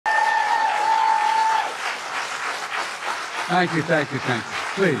Thank you, thank you, thank you.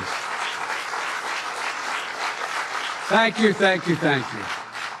 Please. Thank you, thank you, thank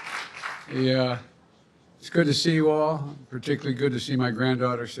you. It's good to see you all. Particularly good to see my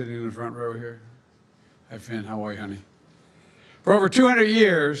granddaughter sitting in the front row here. Hi, Finn. How are you, honey? For over 200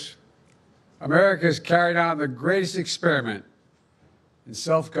 years, America has carried on the greatest experiment in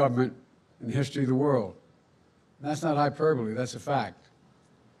self-government in the history of the world. And that's not hyperbole, that's a fact.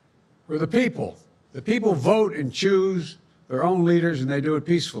 We're the people. The people vote and choose their own leaders, and they do it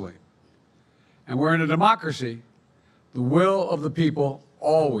peacefully. And we're in a democracy. The will of the people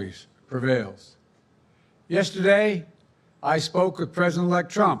always prevails. Yesterday, I spoke with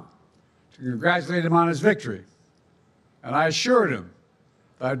President-elect Trump to congratulate him on his victory. And I assured him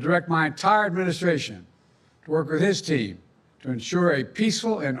that I'd direct my entire administration to work with his team to ensure a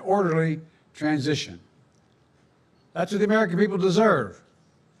peaceful and orderly transition. That's what the American people deserve.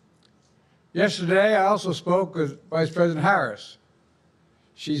 Yesterday, I also spoke with Vice President Harris.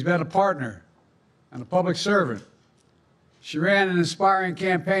 She's been a partner and a public servant. She ran an inspiring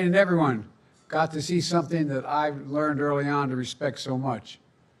campaign, and everyone got to see something that I learned early on to respect so much,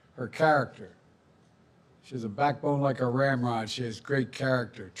 her character. She has a backbone like a ramrod. She has great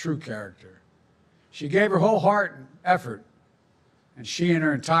character, true character. She gave her whole heart and effort, and she and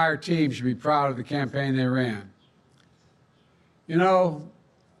her entire team should be proud of the campaign they ran. You know,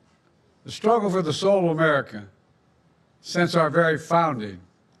 the struggle for the soul of America, since our very founding,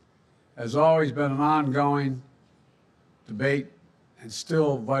 has always been an ongoing debate and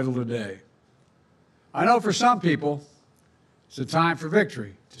still vital today. I know for some people, it's a time for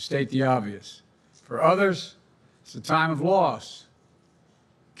victory, to state the obvious. For others, it's a time of loss.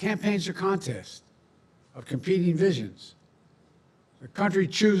 Campaigns are contests of competing visions. The country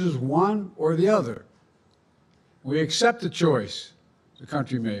chooses one or the other. We accept the choice the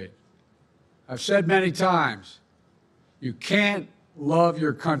country made. I've said many times, you can't love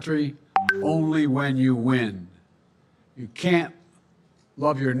your country only when you win. You can't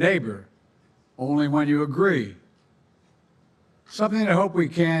love your neighbor only when you agree. Something I hope we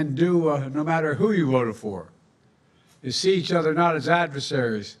can do, no matter who you voted for, is see each other not as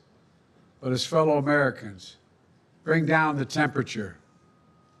adversaries, but as fellow Americans. Bring down the temperature.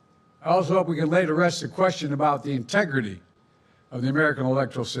 I also hope we can lay to rest the question about the integrity of the American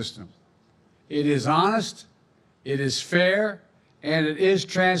electoral system. It is honest, it is fair, and it is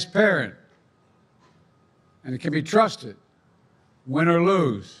transparent. And it can be trusted, win or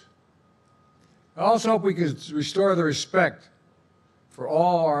lose. I also hope we can restore the respect for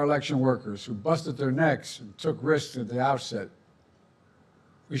all our election workers who busted their necks and took risks at the outset.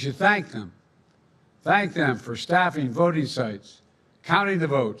 We should thank them. Thank them for staffing voting sites, counting the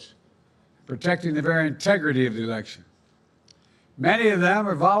votes, protecting the very integrity of the election. Many of them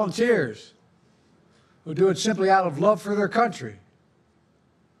are volunteers who do it simply out of love for their country.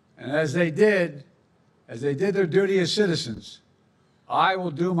 And as they did their duty as citizens, I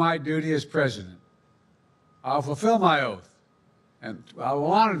will do my duty as president. I'll fulfill my oath, and I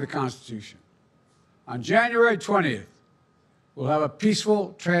will honor the Constitution. On January 20th, we'll have a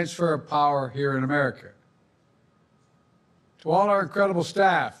peaceful transfer of power here in America. To all our incredible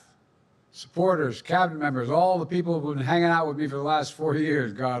staff, supporters, cabinet members, all the people who've been hanging out with me for the last 4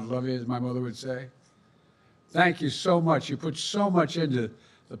 years, God love you, as my mother would say. Thank you so much. You put so much into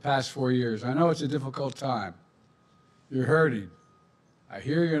the past 4 years. I know it's a difficult time. You're hurting. I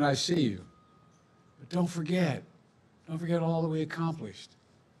hear you and I see you. But don't forget all that we accomplished.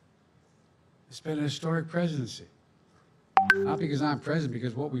 It's been a historic presidency. Not because I'm president,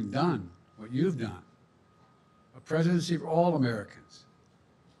 because what we've done, what you've done. A presidency for all Americans.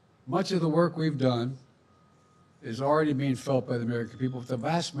 Much of the work we've done is already being felt by the American people, but the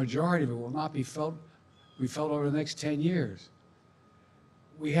vast majority of it will not be felt over the next 10 years.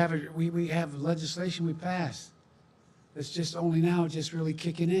 We have legislation we passed that's just only now just really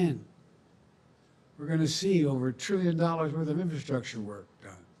kicking in. We're going to see over $1 trillion worth of infrastructure work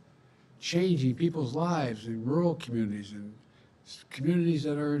done, changing people's lives in rural communities and communities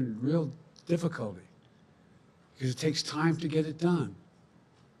that are in real difficulty, because it takes time to get it done.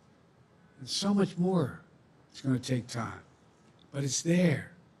 And so much more it's going to take time, but it's there.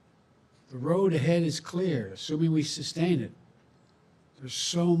 The road ahead is clear, assuming we sustain it. There's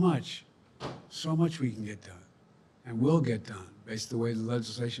so much we can get done and will get done based on the way the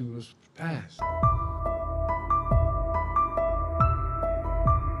legislation was passed.